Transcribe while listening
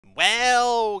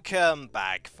Welcome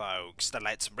back, folks, to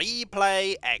Let's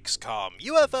Replay XCOM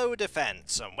UFO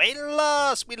Defense, and when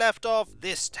last we left off,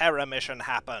 this terror mission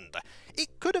happened.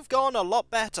 It could have gone a lot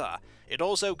better. It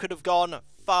also could have gone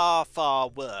far, far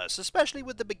worse, especially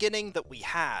with the beginning that we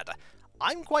had.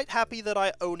 I'm quite happy that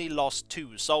I only lost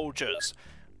 2 soldiers.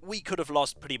 We could have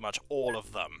lost pretty much all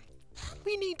of them.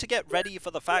 We need to get ready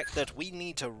for the fact that we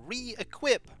need to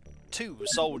re-equip 2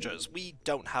 soldiers. We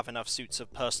don't have enough suits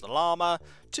of personal armor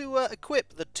to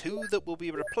equip the 2 that will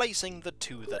be replacing the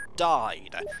 2 that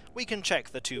died. We can check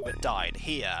the 2 that died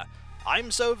here.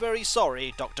 I'm so very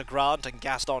sorry, Dr. Grant and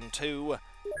Gaston too.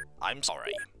 I'm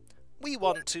sorry. We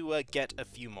want to get a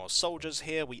few more soldiers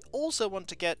here. We also want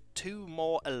to get 2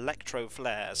 more electro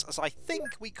flares, as I think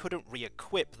we couldn't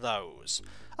re-equip those.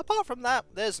 Apart from that,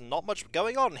 there's not much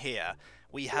going on here.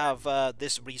 We have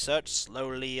this research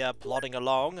slowly plodding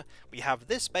along. We have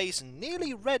this base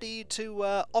nearly ready to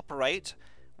operate.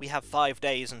 We have 5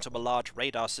 days until a large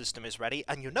radar system is ready,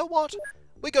 and you know what?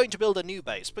 We're going to build a new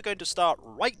base. We're going to start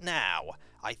right now.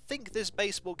 I think this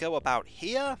base will go about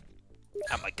here,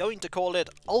 and we're going to call it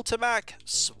Ultimac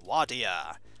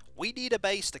Swadia. We need a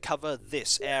base to cover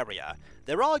this area.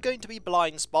 There are going to be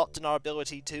blind spots in our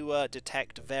ability to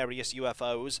detect various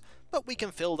UFOs, but we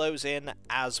can fill those in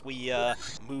as we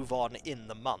move on in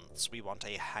the months. We want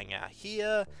a hangar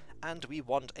here, and we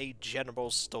want a general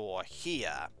store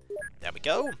here. There we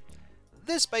go.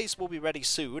 This base will be ready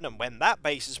soon, and when that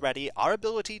base is ready, our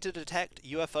ability to detect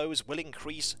UFOs will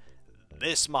increase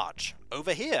this much.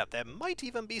 Over here, there might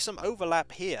even be some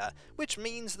overlap here, which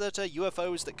means that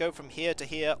UFOs that go from here to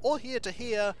here, or here to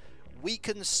here, we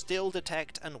can still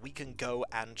detect and we can go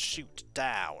and shoot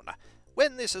down.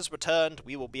 When this is returned,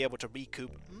 we will be able to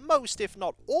recoup most, if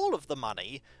not all, of the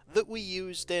money that we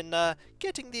used in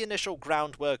getting the initial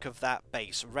groundwork of that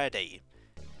base ready.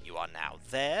 You are now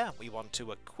there. We want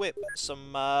to equip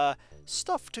some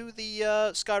stuff to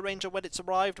the Sky Ranger when it's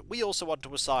arrived. We also want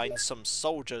to assign some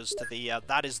soldiers to the...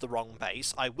 that is the wrong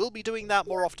base. I will be doing that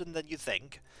more often than you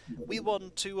think. We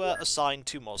want to assign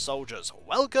 2 more soldiers.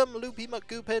 Welcome, Loopy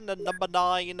McGoopin and number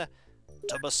 9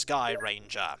 to the Sky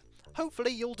Ranger.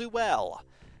 Hopefully you'll do well.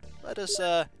 Let us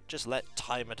just let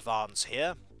time advance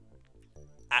here.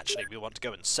 Actually, we want to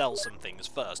go and sell some things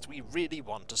first. We really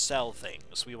want to sell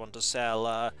things. We want to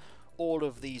sell all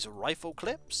of these rifle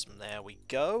clips. There we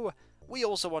go. We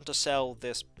also want to sell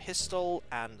this pistol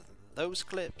and those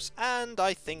clips, and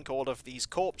I think all of these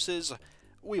corpses.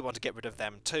 We want to get rid of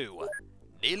them too.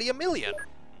 Nearly 1 million.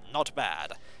 Not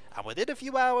bad. And within a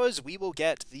few hours, we will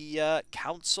get the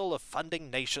Council of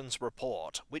Funding Nations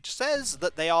report, which says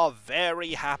that they are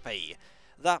very happy.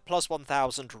 That plus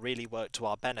 1,000 really worked to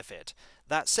our benefit.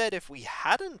 That said, if we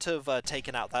hadn't have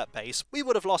taken out that base, we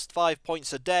would have lost 5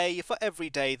 points a day for every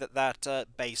day that that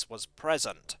base was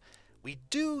present. We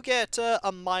do get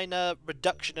a minor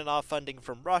reduction in our funding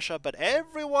from Russia, but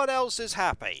everyone else is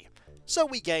happy. So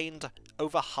we gained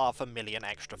over 500,000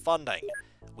 extra funding.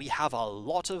 We have a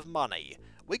lot of money.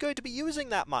 We're going to be using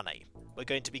that money. We're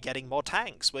going to be getting more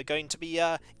tanks. We're going to be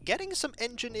getting some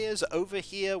engineers over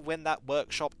here when that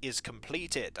workshop is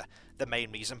completed. The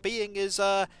main reason being is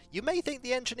you may think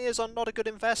the engineers are not a good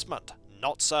investment.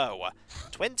 Not so.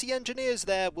 20 engineers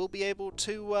there will be able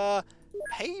to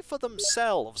pay for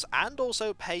themselves and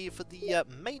also pay for the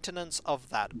maintenance of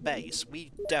that base.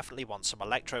 We definitely want some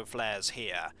electro flares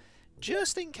here,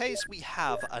 just in case we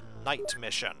have a night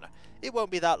mission. It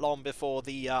won't be that long before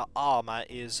the armor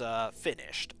is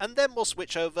finished, and then we'll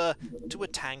switch over to a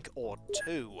tank or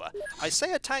 2. I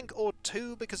say a tank or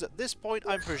 2 because at this point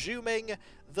I'm presuming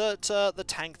that the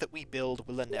tank that we build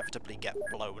will inevitably get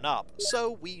blown up,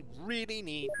 so we really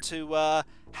need to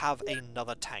have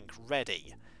another tank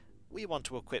ready. We want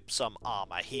to equip some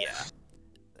armor here.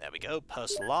 There we go,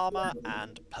 personal armor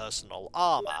and personal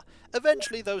armor.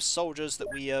 Eventually those soldiers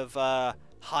that we have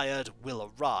hired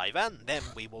will arrive, and then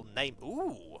we will name...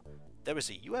 Ooh! There is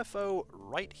a UFO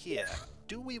right here.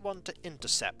 Do we want to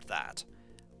intercept that?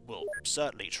 We'll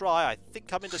certainly try. I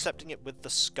think I'm intercepting it with the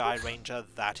Sky Ranger.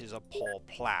 That is a poor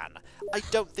plan. I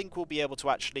don't think we'll be able to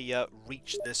actually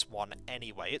reach this one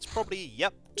anyway. It's probably,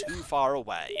 yep, too far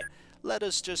away. Let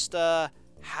us just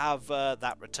have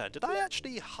that return. Did I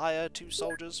actually hire 2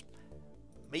 soldiers?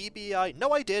 Maybe I...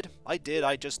 No, I did. I did.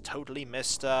 I just totally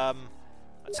missed...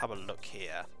 Let's have a look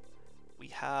here. We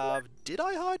have... Did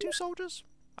I hire 2 soldiers?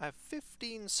 I have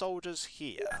 15 soldiers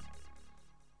here.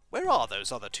 Where are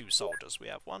those other 2 soldiers? We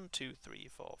have 1, 2, 3,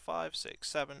 4, 5, 6,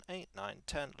 7, 8, 9,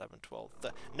 10, 11, 12...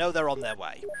 No, they're on their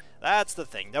way. That's the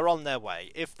thing. They're on their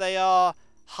way. If they are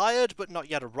hired but not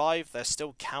yet arrived, they're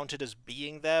still counted as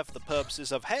being there for the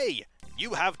purposes of, hey,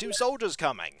 you have 2 soldiers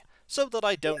coming. so that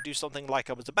I don't do something like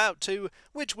I was about to,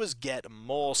 which was get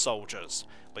more soldiers.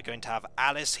 We're going to have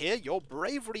Alice here. Your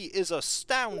bravery is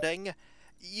astounding.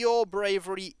 Your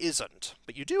bravery isn't,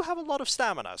 but you do have a lot of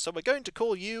stamina, so we're going to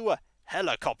call you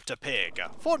Helicopter Pig,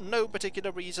 for no particular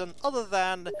reason other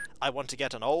than I want to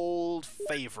get an old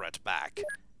favourite back.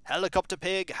 Helicopter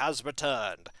Pig has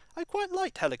returned. I quite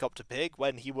liked Helicopter Pig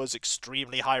when he was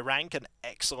extremely high rank and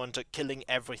excellent at killing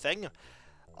everything.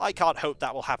 I can't hope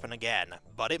that will happen again,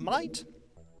 but it might.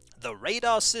 The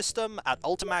radar system at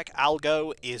Ultimac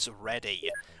Algo is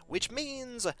ready, which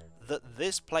means that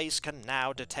this place can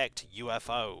now detect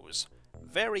UFOs.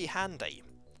 Very handy.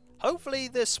 Hopefully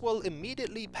this will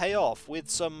immediately pay off with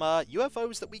some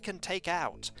UFOs that we can take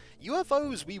out.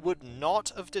 UFOs we would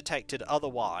not have detected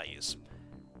otherwise.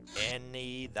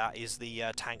 That is the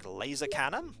tank laser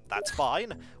cannon. That's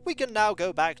fine. We can now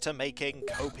go back to making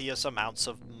copious amounts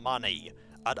of money.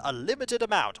 At a limited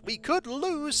amount. We could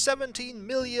lose 17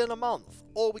 million a month,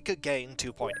 or we could gain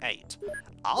 2.8.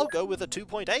 I'll go with a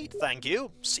 2.8, thank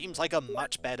you. Seems like a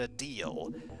much better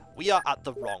deal. We are at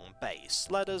the wrong base.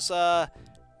 Let us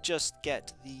just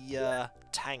get the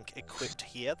tank equipped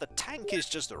here. The tank is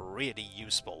just really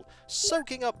useful,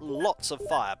 soaking up lots of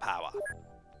firepower.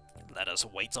 Let us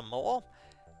wait some more.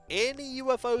 Any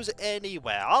UFOs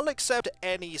anywhere. I'll accept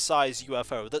any size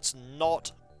UFO that's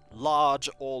not large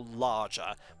or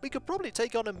larger. We could probably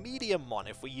take on a medium one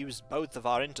if we use both of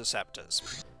our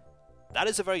interceptors. That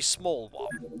is a very small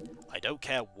one. I don't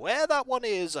care where that one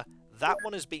is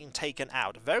being taken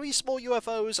out. Very small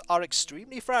UFOs are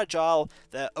extremely fragile,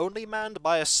 they're only manned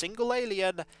by a single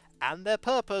alien, and their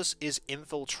purpose is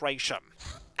infiltration.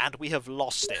 And we have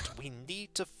lost it. We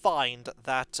need to find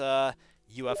that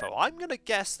UFO. I'm going to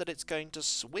guess that it's going to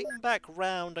swing back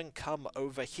round and come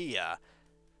over here.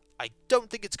 I don't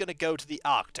think it's going to go to the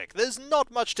Arctic. There's not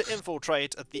much to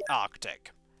infiltrate at the Arctic.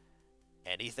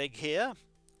 Anything here?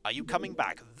 Are you coming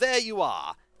back? There you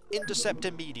are! Intercept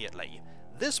immediately.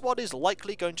 This one is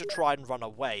likely going to try and run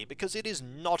away because it is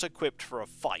not equipped for a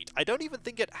fight. I don't even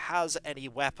think it has any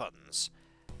weapons.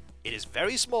 It is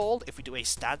very small. If we do a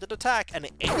standard attack and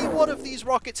any one of these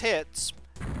rockets hits,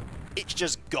 it's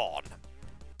just gone.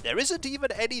 There isn't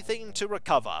even anything to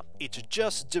recover. It's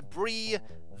just debris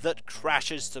that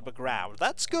crashes to the ground.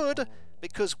 That's good,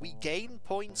 because we gain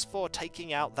points for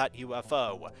taking out that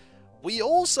UFO. We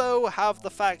also have the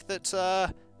fact that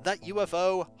that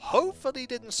UFO hopefully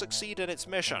didn't succeed in its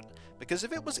mission, because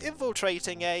if it was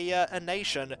infiltrating a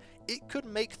nation, it could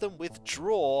make them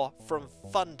withdraw from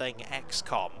funding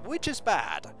XCOM, which is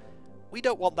bad. We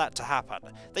don't want that to happen.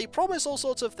 They promise all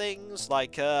sorts of things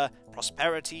like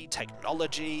prosperity,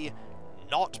 technology,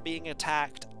 not being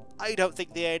attacked. I don't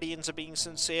think the aliens are being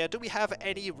sincere. Do we have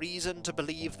any reason to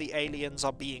believe the aliens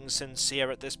are being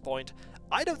sincere at this point?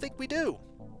 I don't think we do.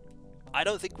 I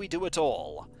don't think we do at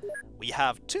all. We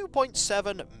have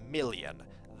 2.7 million.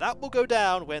 That will go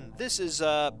down when this is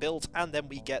built, and then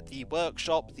we get the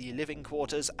workshop, the living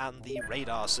quarters, and the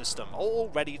radar system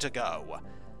all ready to go.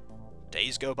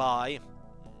 Days go by.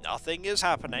 Nothing is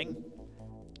happening.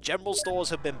 General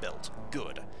stores have been built.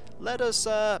 Good. Let us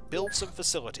build some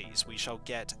facilities. We shall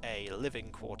get a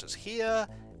living quarters here,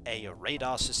 a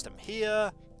radar system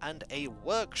here, and a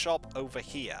workshop over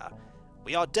here.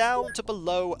 We are down to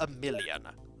below 1 million.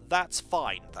 That's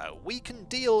fine, though. We can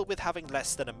deal with having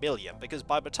less than 1 million, because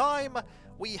by the time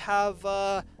we have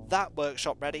that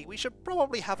workshop ready, we should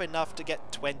probably have enough to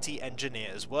get 20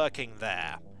 engineers working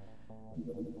there.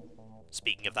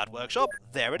 Speaking of that workshop,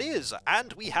 there it is,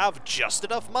 and we have just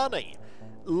enough money.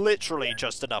 Literally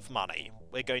just enough money.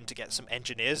 We're going to get some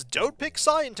engineers. Don't pick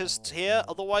scientists here,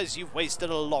 otherwise you've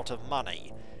wasted a lot of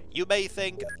money. You may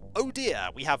think, oh dear,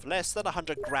 we have less than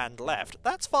 100 grand left.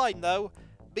 That's fine, though,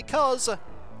 because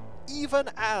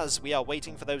even as we are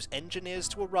waiting for those engineers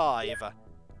to arrive,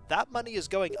 that money is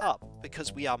going up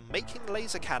because we are making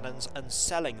laser cannons and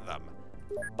selling them.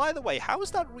 By the way, how is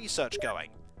that research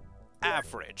going?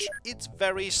 Average. It's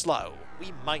very slow.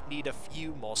 We might need a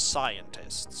few more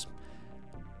scientists.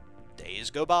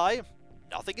 Days go by.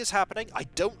 Nothing is happening. I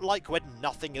don't like when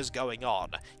nothing is going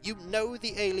on. You know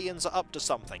the aliens are up to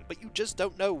something, but you just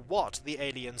don't know what the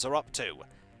aliens are up to.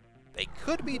 They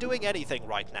could be doing anything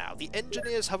right now. The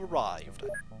engineers have arrived.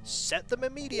 Set them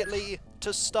immediately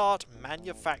to start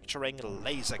manufacturing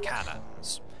laser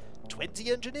cannons.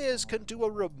 20 engineers can do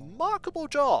a remarkable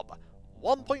job.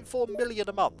 1.4 million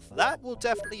a month. That will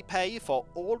definitely pay for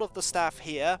all of the staff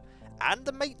here and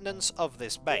the maintenance of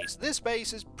this base. This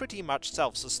base is pretty much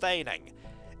self-sustaining.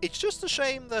 It's just a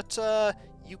shame that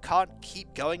you can't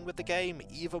keep going with the game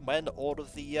even when all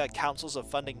of the councils of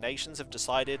funding nations have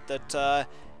decided that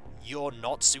you're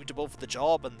not suitable for the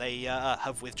job and they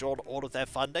have withdrawn all of their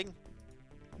funding.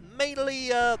 Mainly,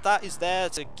 that is there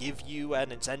to give you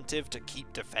an incentive to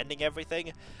keep defending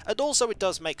everything, and also it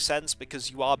does make sense because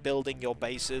you are building your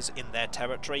bases in their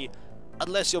territory,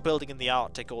 unless you're building in the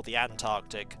Arctic or the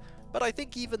Antarctic. But I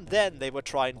think even then they would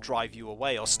try and drive you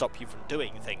away or stop you from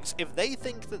doing things. If they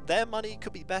think that their money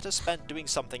could be better spent doing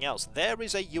something else, there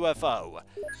is a UFO.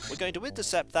 We're going to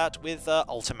intercept that with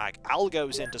Ultimac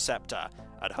Algo's interceptor,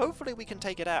 and hopefully we can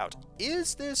take it out.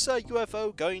 Is this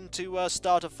UFO going to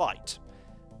start a fight?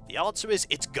 The answer is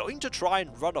it's going to try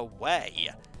and run away.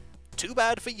 Too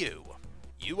bad for you.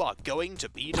 You are going to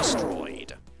be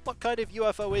destroyed. What kind of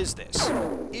UFO is this?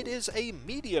 It is a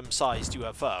medium-sized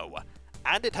UFO,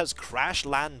 and it has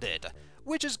crash-landed,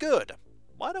 which is good.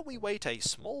 Why don't we wait a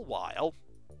small while,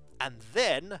 and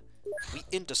then we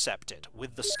intercept it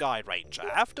with the Sky Ranger,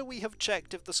 after we have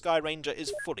checked if the Sky Ranger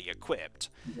is fully equipped.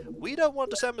 We don't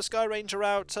want to send the Sky Ranger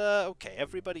out. Okay,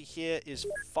 everybody here is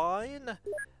fine.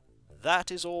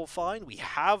 That is all fine. We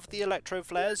have the electro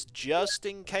flares just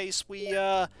in case we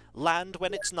land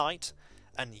when it's night.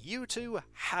 And you two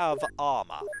have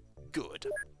armor. Good.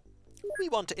 We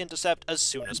want to intercept as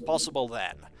soon as possible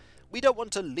then. We don't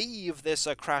want to leave this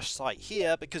crash site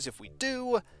here, because if we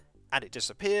do, and it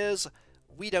disappears,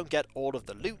 we don't get all of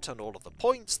the loot and all of the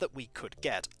points that we could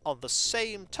get. On the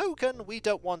same token, we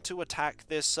don't want to attack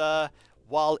this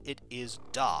while it is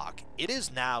dark. It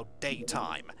is now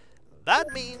daytime.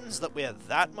 That means that we're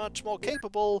that much more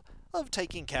capable of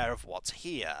taking care of what's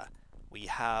here. We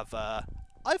have,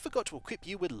 I forgot to equip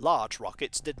you with large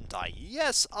rockets, didn't I?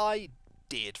 Yes, I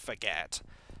did forget.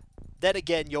 Then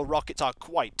again, your rockets are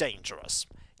quite dangerous.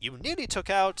 You nearly took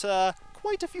out,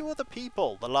 quite a few other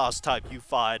people the last time you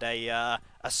fired a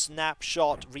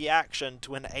snapshot reaction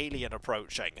to an alien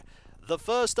approaching. The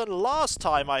first and last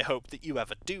time I hope that you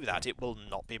ever do that. It will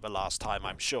not be the last time,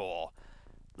 I'm sure.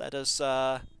 Let us,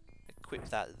 equip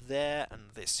that there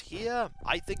and this here.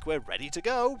 I think we're ready to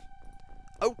go.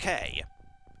 Okay.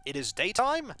 It is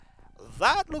daytime.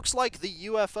 That looks like the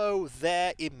UFO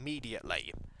there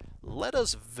immediately. Let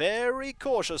us very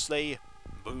cautiously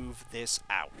move this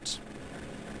out.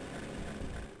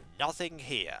 Nothing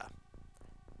here.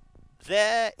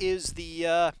 There is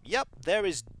the, yep, there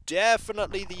is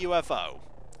definitely the UFO.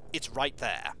 It's right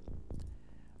there.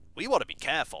 We want to be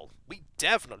careful. We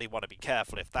definitely want to be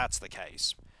careful if that's the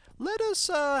case. Let us,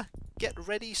 get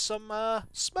ready some,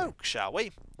 smoke, shall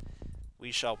we?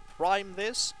 We shall prime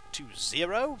this to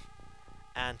 0,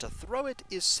 and to throw it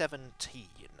is 17.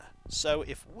 So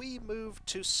if we move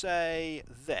to, say,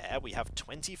 there, we have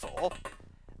 24,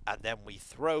 and then we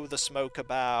throw the smoke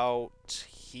about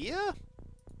here?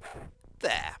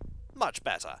 There. Much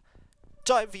better.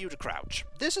 Time for you to crouch.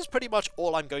 This is pretty much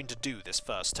all I'm going to do this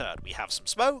first turn. We have some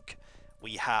smoke,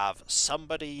 we have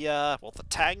somebody, well, the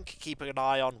tank, keeping an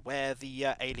eye on where the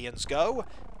aliens go,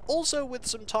 also with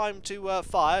some time to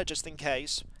fire, just in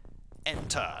case.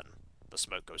 End turn. The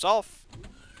smoke goes off.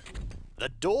 The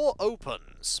door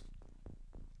opens.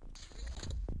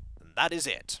 And that is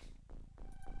it.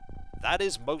 That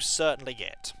is most certainly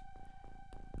it.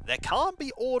 There can't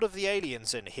be all of the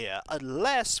aliens in here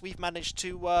unless we've managed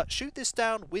to shoot this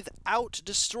down without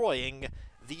destroying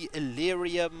the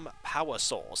Illyrium power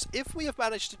source. If we have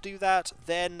managed to do that,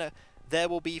 then there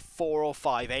will be 4 or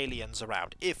 5 aliens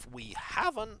around. If we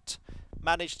haven't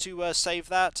managed to save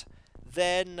that,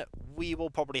 then we will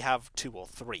probably have 2 or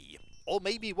 3. Or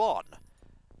maybe 1.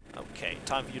 Okay,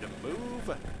 time for you to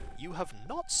move. You have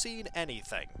not seen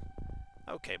anything.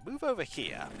 Okay, move over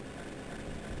here.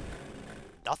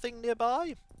 Nothing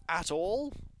nearby? At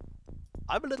all?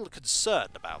 I'm a little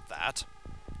concerned about that.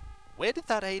 Where did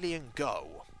that alien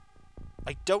go?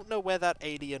 I don't know where that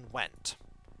alien went.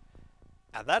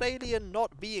 And that alien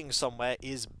not being somewhere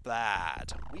is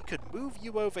bad. We could move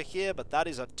you over here, but that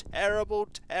is a terrible,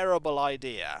 terrible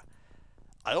idea.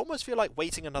 I almost feel like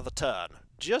waiting another turn,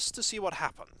 just to see what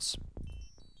happens.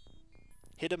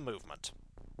 Hidden movement.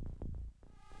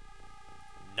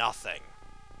 Nothing.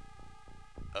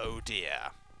 Oh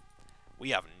dear. We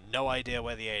have no idea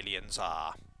where the aliens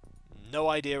are. No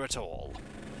idea at all.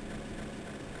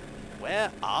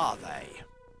 Where are they?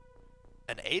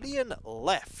 An alien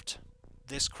left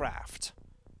this craft.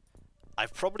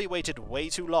 I've probably waited way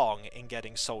too long in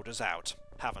getting soldiers out,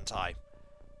 haven't I?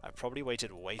 I've probably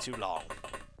waited way too long.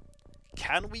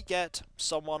 Can we get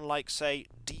someone like, say,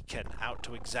 Deacon out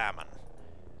to examine?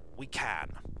 We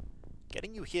can.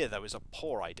 Getting you here, though, is a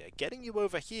poor idea. Getting you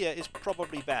over here is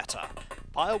probably better.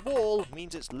 By a wall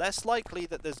means it's less likely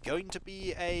that there's going to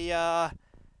be an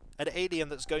alien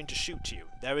that's going to shoot you.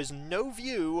 There is no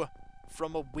view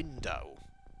from a window.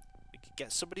 We could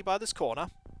get somebody by this corner.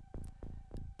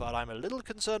 But I'm a little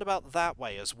concerned about that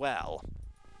way as well.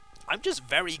 I'm just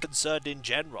very concerned in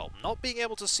general. Not being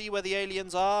able to see where the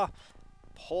aliens are.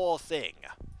 Poor thing.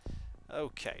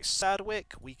 Okay,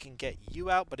 Sadwick, we can get you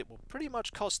out, but it will pretty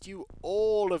much cost you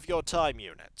all of your time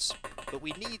units. But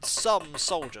we need some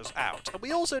soldiers out. And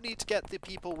we also need to get the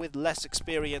people with less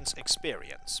experience.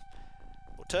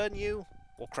 We'll turn you,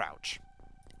 we'll crouch.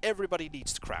 Everybody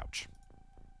needs to crouch.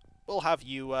 We'll have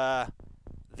you,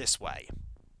 this way.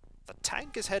 The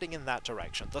tank is heading in that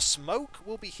direction. The smoke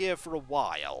will be here for a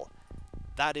while.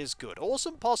 That is good.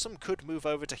 Awesome Possum could move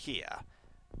over to here.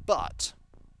 But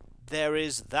there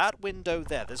is that window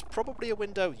there. There's probably a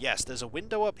window. Yes, there's a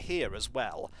window up here as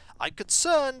well. I'm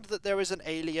concerned that there is an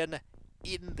alien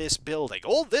in this building.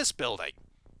 Or this building.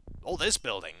 Or this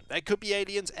building. There could be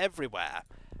aliens everywhere.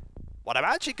 What I'm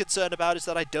actually concerned about is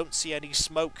that I don't see any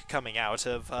smoke coming out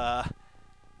of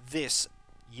this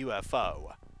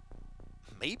UFO.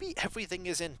 Maybe everything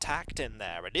is intact in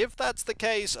there, and if that's the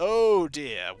case, oh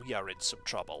dear, we are in some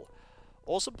trouble.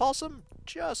 Awesome Possum,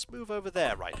 just move over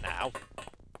there right now.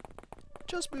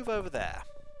 Just move over there.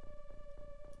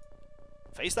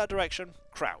 Face that direction,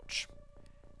 crouch.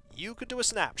 You could do a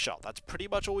snapshot, that's pretty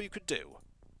much all you could do.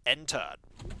 End turn.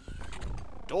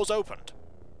 Door's opened.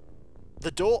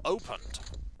 The door opened.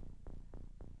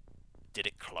 Did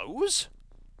it close?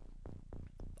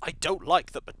 I don't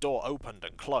like that the door opened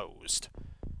and closed.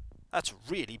 That's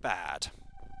really bad.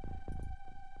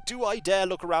 Do I dare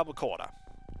look around the corner?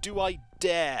 Do I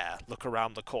dare look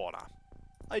around the corner?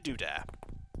 I do dare.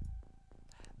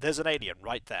 There's an alien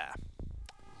right there.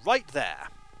 Right there.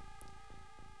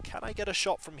 Can I get a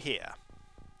shot from here?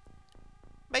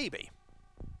 Maybe.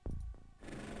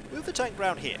 Move the tank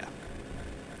round here.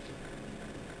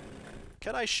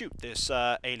 Can I shoot this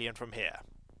alien from here?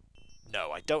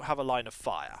 No, I don't have a line of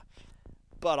fire.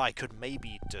 But I could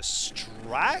maybe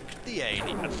distract the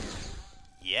alien.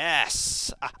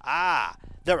 Yes! Aha!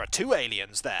 There are two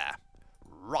aliens there.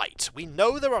 Right, we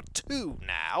know there are two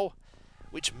now,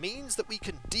 which means that we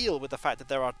can deal with the fact that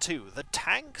there are two. The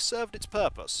tank served its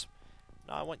purpose.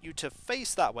 Now I want you to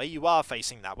face that way. You are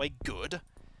facing that way. Good.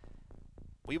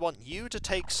 We want you to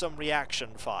take some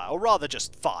reaction fire, or rather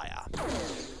just fire.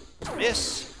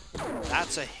 Miss.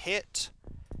 That's a hit.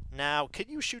 Now, can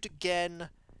you shoot again?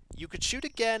 You could shoot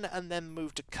again and then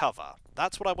move to cover.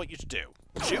 That's what I want you to do.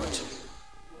 Shoot.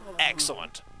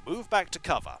 Excellent. Move back to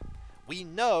cover. We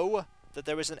know that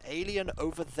there is an alien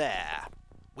over there.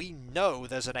 We know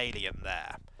there's an alien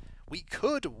there. We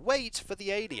could wait for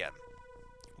the alien.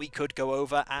 We could go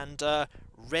over and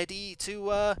ready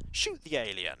to shoot the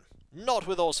alien. Not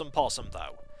with Awesome Possum,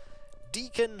 though.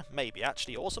 Deacon, maybe.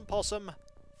 Actually, Awesome Possum,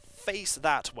 face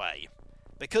that way.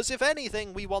 Because if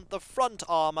anything, we want the front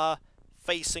armor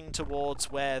facing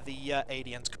towards where the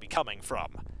aliens could be coming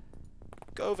from.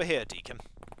 Go over here, Deacon.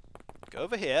 Go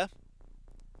over here.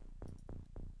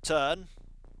 Turn.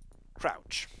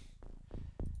 Crouch.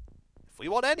 If we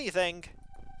want anything,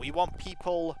 we want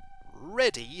people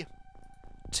ready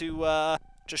to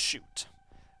shoot.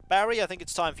 Barry, I think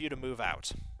it's time for you to move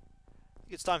out. I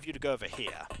think it's time for you to go over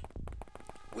here.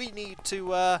 We need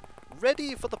to,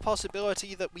 ready for the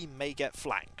possibility that we may get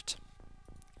flanked.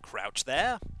 Crouch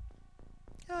there.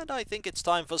 And I think it's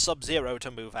time for Sub-Zero to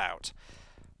move out.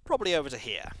 Probably over to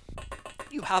here.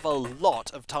 You have a lot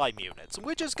of time units,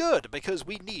 which is good, because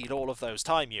we need all of those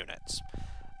time units.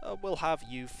 We'll have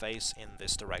you face in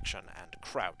this direction and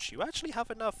crouch. You actually have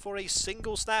enough for a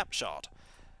single snapshot,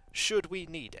 should we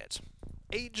need it.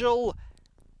 Angel,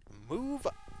 move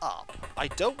up. I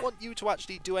don't want you to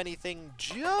actually do anything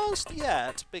just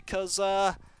yet, because,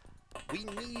 we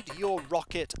need your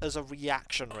rocket as a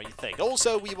reactionary thing.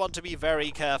 Also, we want to be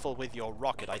very careful with your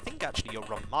rocket. I think, actually, you're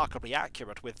remarkably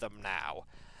accurate with them now.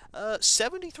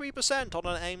 73% on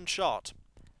an aimed shot.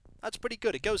 That's pretty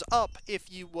good. It goes up if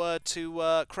you were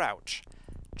to crouch.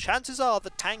 Chances are the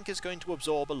tank is going to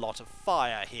absorb a lot of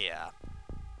fire here.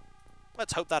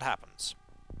 Let's hope that happens.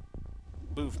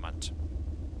 Movement.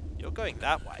 You're going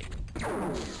that way.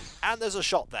 And there's a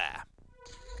shot there.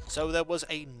 So there was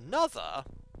another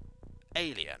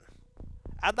alien.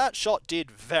 And that shot did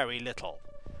very little.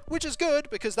 Which is good,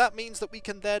 because that means that we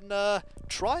can then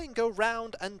try and go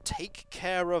round and take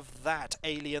care of that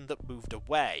alien that moved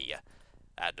away.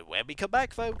 And when we come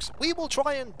back, folks, we will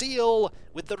try and deal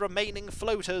with the remaining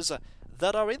floaters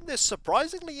that are in this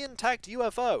surprisingly intact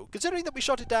UFO. Considering that we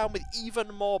shot it down with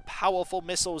even more powerful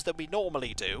missiles than we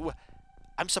normally do,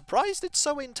 I'm surprised it's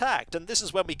so intact, and this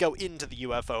is when we go into the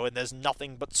UFO and there's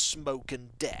nothing but smoke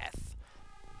and death.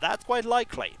 That's quite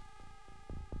likely.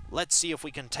 Let's see if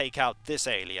we can take out this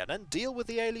alien and deal with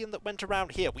the alien that went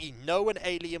around here. We know an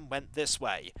alien went this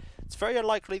way. It's very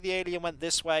unlikely the alien went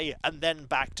this way and then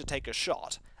back to take a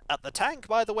shot. At the tank,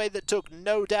 by the way, that took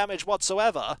no damage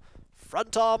whatsoever,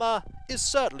 front armor is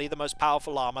certainly the most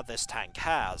powerful armor this tank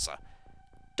has.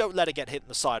 Don't let it get hit in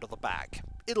the side or the back.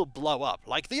 It'll blow up,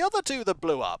 like the other two that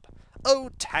blew up.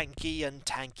 Oh, Tanky and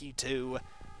Tanky 2.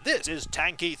 This is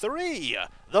Tanky 3,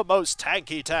 the most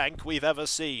tanky tank we've ever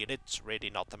seen. It's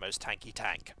really not the most tanky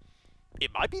tank.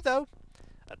 It might be, though.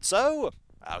 And so,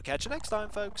 I'll catch you next time,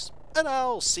 folks. And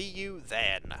I'll see you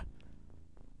then.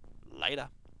 Later.